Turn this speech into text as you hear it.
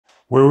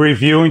We're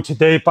reviewing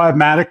today by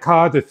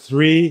MATICOD the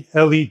 3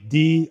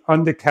 LED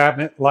under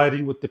cabinet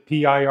lighting with the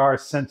PIR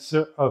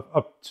sensor of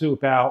up to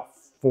about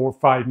 4 or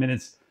 5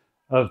 minutes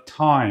of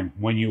time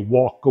when you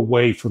walk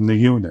away from the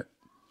unit.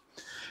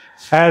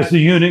 As the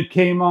unit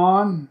came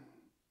on,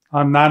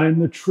 I'm not in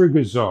the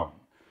trigger zone.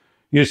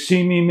 You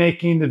see me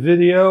making the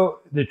video,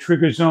 the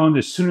trigger zone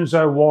as soon as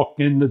I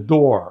walk in the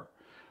door.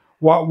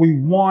 What we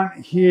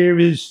want here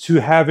is to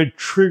have it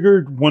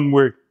triggered when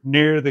we're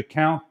near the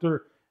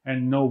counter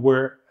and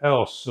nowhere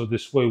else, so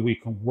this way we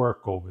can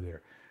work over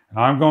there. And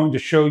I'm going to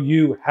show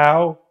you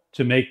how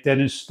to make that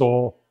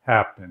install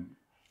happen.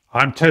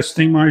 I'm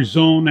testing my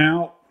zone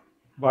out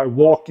by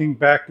walking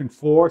back and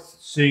forth,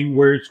 seeing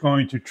where it's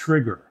going to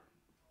trigger.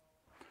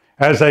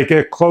 As I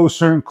get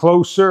closer and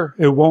closer,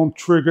 it won't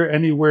trigger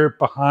anywhere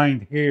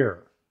behind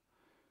here.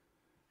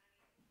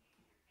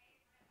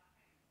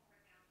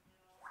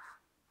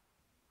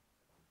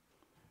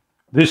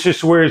 This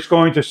is where it's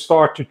going to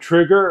start to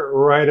trigger,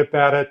 right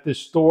about at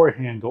this door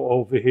handle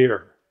over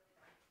here.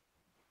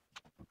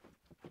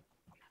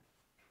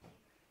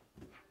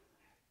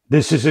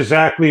 This is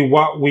exactly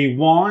what we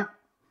want.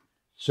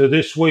 So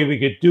this way we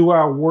could do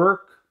our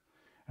work.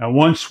 And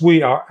once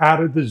we are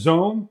out of the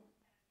zone,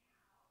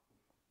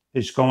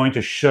 it's going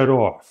to shut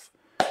off.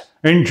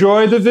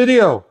 Enjoy the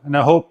video, and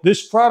I hope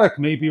this product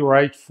may be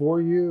right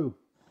for you.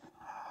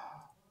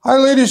 Hi,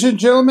 ladies and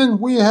gentlemen,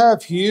 we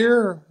have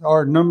here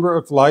our number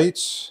of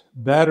lights,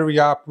 battery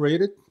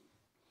operated,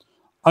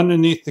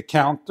 underneath the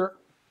counter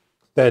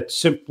that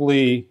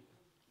simply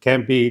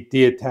can be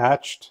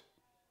detached.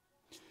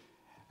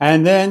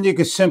 And then you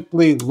can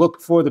simply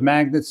look for the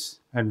magnets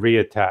and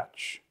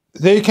reattach.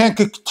 They can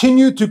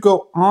continue to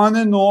go on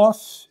and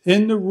off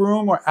in the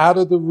room or out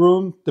of the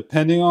room,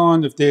 depending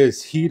on if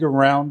there's heat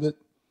around it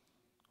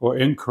or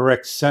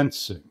incorrect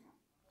sensing.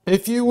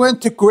 If you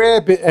went to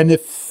grab it and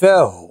it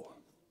fell,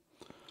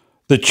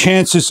 the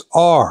chances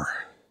are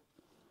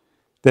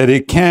that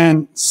it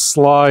can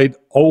slide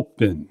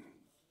open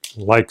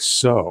like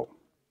so.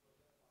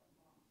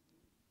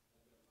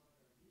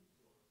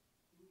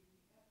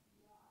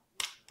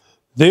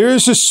 There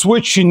is a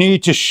switch you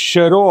need to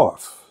shut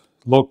off,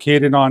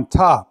 located on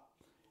top,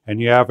 and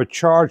you have a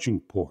charging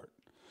port.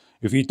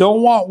 If you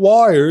don't want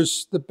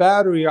wires, the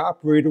battery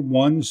operated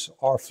ones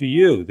are for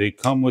you. They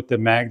come with the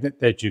magnet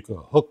that you can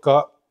hook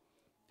up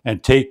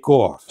and take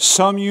off.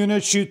 Some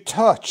units you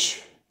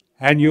touch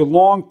and you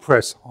long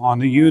press on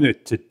the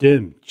unit to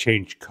dim,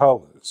 change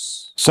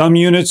colors. Some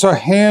units are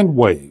hand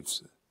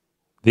waves.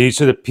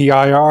 These are the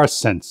PIR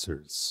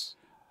sensors.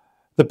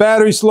 The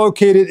battery's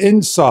located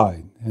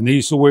inside, and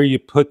these are where you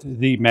put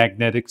the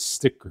magnetic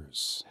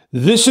stickers.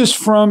 This is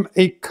from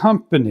a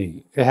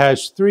company. It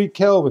has 3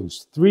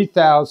 kelvins,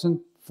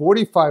 3000,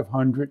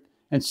 4500,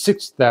 and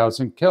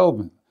 6000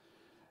 Kelvin.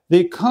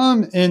 They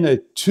come in a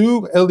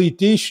 2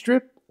 LED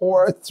strip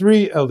or a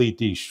 3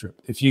 LED strip.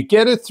 If you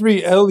get a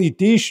 3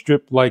 LED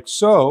strip like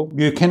so,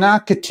 you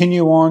cannot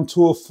continue on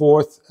to a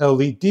 4th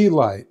LED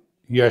light.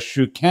 Yes,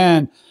 you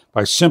can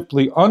by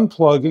simply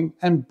unplugging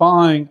and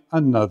buying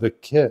another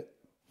kit.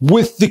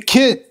 With the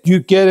kit,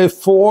 you get a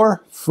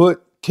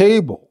 4-foot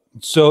cable.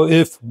 So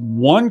if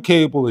one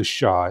cable is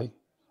shy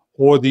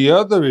or the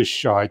other is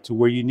shy to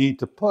where you need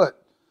to put,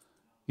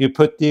 you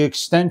put the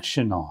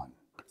extension on.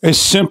 As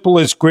simple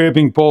as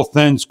grabbing both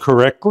ends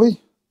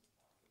correctly,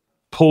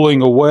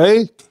 pulling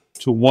away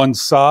to one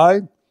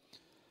side,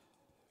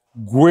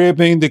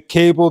 grabbing the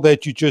cable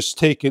that you just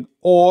taken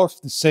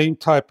off, the same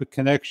type of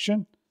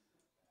connection,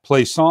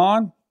 place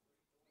on,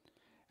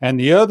 and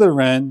the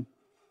other end,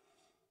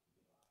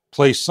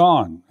 place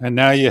on. And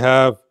now you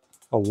have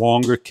a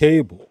longer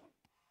cable.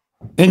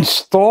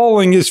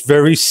 Installing is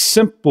very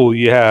simple.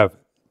 You have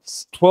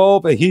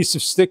 12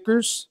 adhesive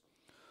stickers,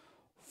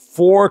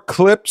 4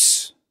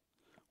 clips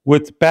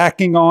with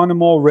backing on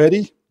them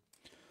already.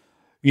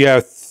 You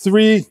have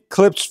 3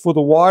 clips for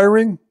the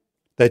wiring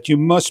that you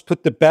must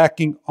put the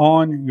backing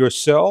on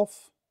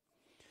yourself.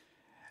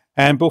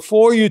 And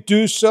before you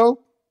do so,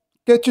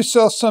 get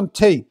yourself some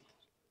tape.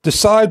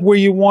 Decide where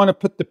you want to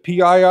put the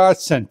PIR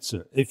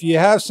sensor. If you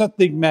have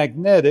something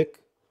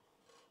magnetic,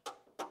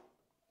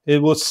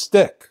 it will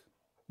stick.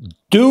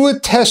 Do a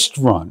test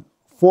run.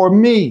 For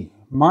me,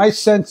 my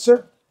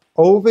sensor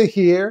over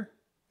here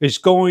is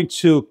going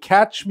to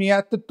catch me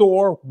at the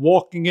door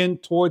walking in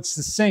towards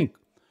the sink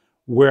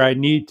where I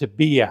need to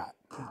be at.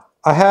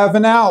 I have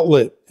an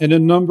outlet in a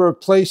number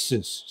of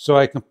places so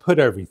I can put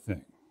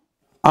everything.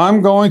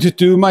 I'm going to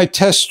do my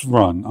test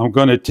run. I'm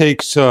going to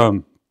take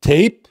some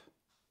tape,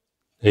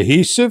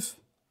 adhesive.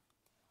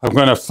 I'm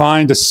going to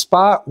find a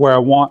spot where I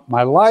want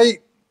my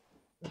light.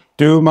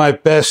 Do my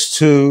best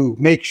to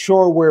make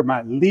sure where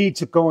my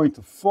leads are going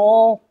to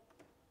fall.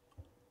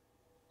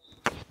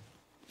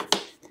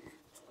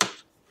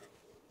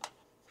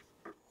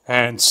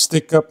 And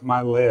stick up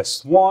my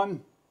last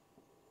one.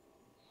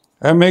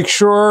 And make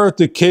sure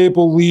the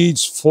cable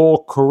leads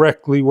fall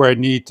correctly where I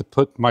need to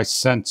put my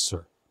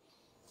sensor.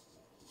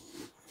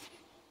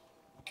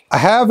 I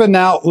have an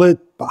outlet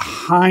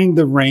behind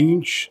the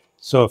range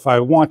So if I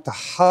want to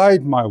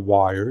hide my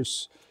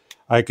wires,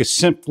 I could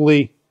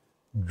simply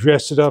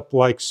dress it up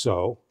like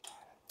so.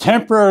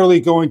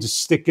 Temporarily going to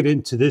stick it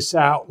into this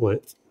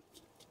outlet,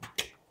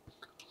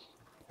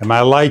 and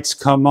my lights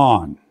come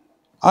on.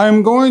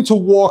 I'm going to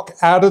walk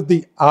out of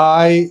the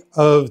eye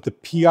of the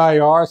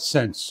PIR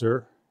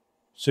sensor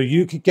so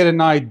you could get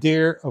an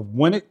idea of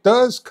when it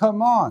does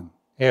come on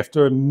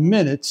after a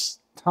minute's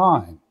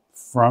time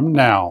from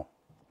now.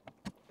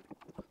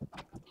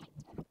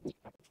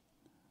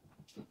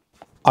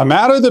 I'm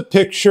out of the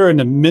picture in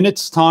a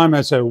minute's time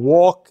as I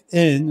walk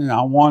in, and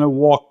I want to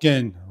walk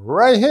in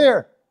right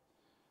here.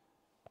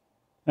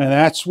 And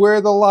that's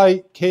where the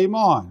light came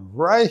on,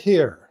 right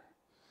here.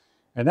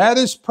 And that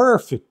is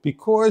perfect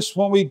because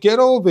when we get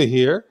over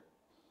here,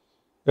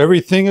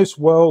 everything is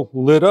well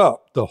lit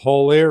up, the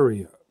whole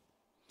area.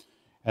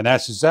 And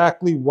that's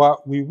exactly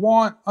what we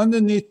want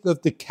underneath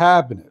of the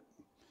cabinet.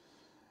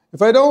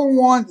 If I don't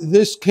want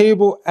this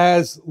cable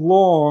as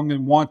long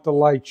and want the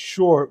light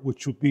short,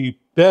 which would be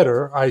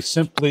better, I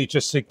simply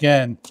just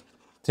again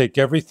take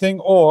everything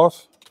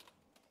off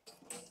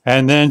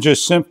and then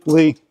just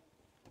simply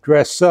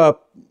dress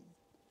up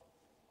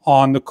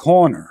on the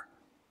corner.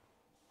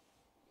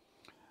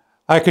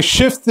 I could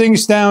shift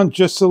things down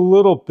just a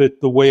little bit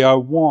the way I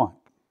want.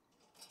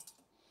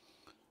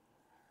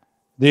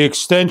 The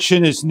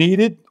extension is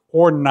needed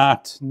or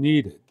not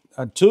needed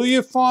until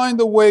you find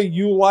the way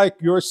you like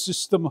your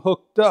system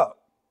hooked up.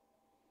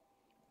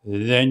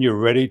 Then you're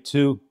ready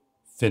to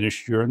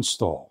finish your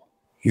install.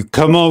 You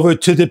come over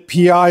to the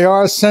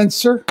PIR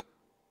sensor.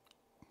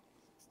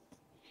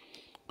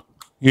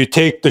 You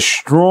take the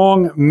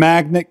strong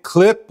magnet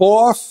clip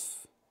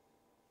off,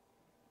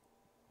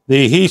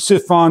 the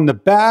adhesive on the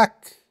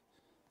back,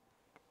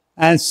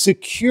 and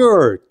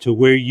secure to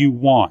where you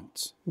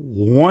want.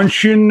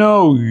 Once you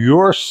know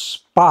your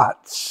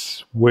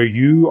spots where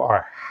you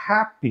are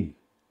happy,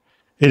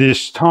 it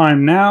is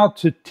time now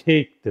to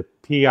take the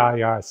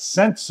PIR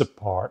sensor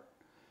part,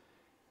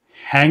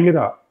 hang it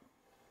up,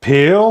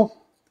 peel,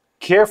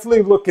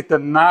 carefully look at the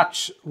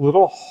notch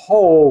little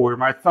hole where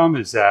my thumb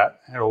is at,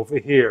 and over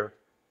here.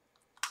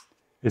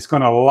 It's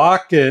going to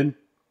lock in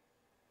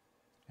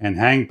and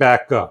hang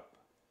back up.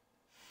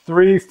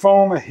 3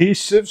 foam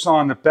adhesives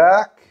on the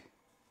back.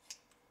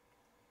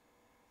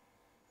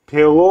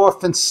 Peel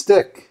off and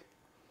stick.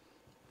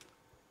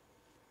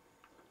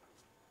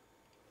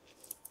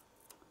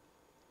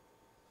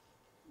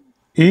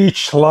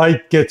 Each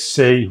light gets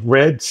a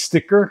red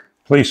sticker.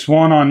 Place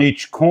one on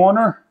each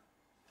corner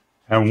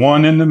and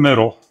one in the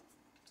middle.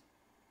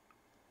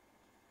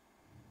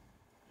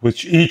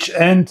 With each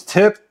end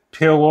tip,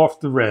 peel off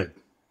the red.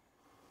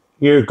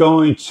 You're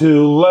going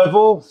to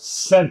level,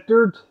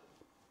 centered,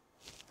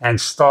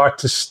 and start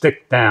to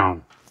stick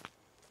down.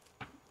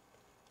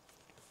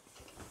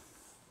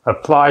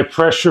 Apply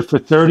pressure for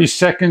 30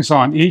 seconds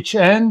on each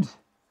end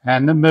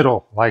and the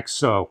middle, like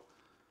so.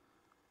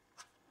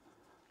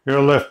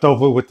 You're left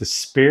over with the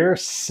spare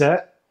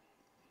set,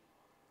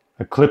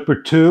 a clip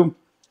or two.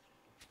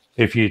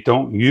 If you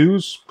don't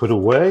use, put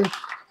away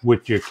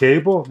with your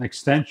cable and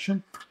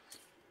extension.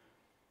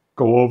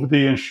 Go over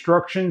the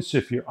instructions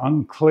if you're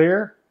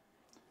unclear.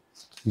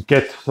 You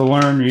get to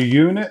learn your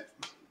unit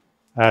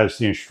as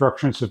the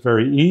instructions are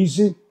very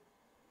easy.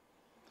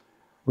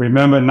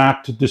 Remember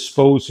not to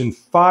dispose in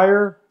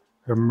fire,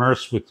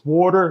 immerse with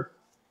water,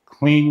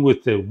 clean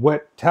with a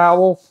wet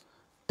towel,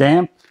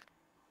 damp,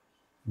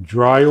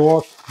 dry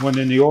off when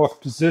in the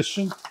off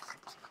position.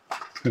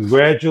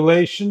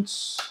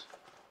 Congratulations,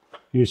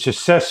 you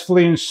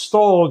successfully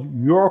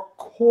installed your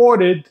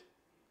corded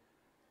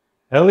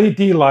LED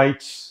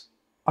lights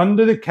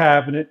under the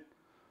cabinet.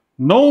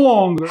 No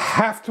longer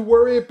have to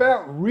worry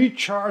about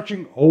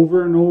recharging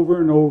over and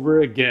over and over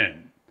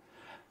again.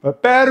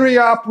 But battery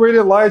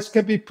operated lights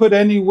can be put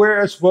anywhere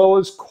as well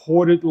as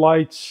corded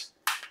lights.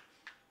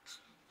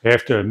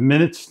 After a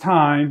minute's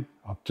time,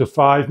 up to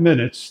 5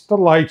 minutes, the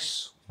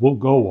lights will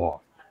go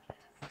off.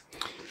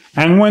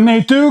 And when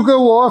they do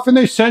go off and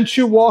they sense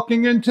you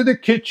walking into the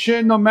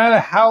kitchen, no matter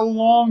how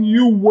long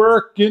you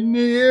work in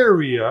the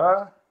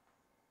area,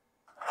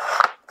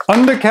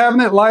 under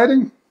cabinet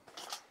lighting,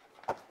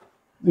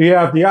 you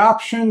have the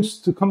options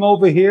to come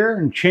over here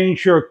and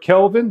change your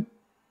Kelvin.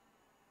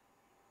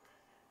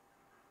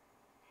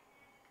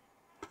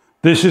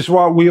 This is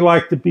what we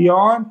like to be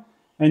on.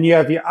 And you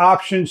have the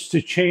options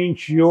to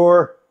change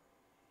your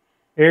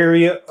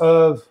area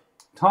of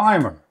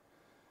timer.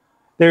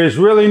 There is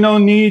really no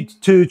need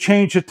to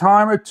change the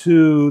timer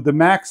to the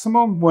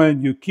maximum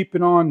when you keep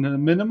it on the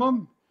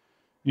minimum.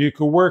 You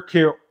can work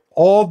here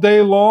all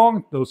day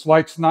long. Those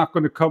lights are not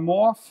going to come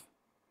off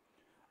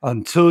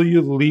until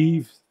you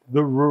leave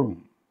the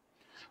room.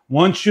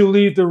 Once you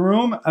leave the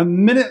room, a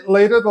minute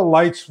later, the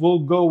lights will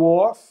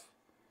go off.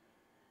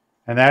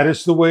 And that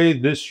is the way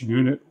this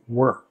unit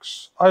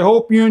works. I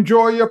hope you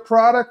enjoy your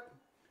product.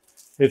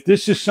 If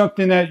this is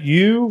something that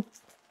you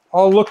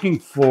are looking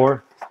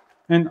for,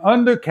 and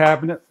under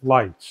cabinet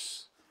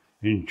lights,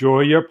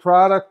 enjoy your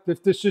product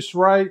if this is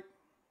right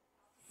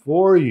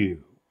for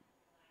you.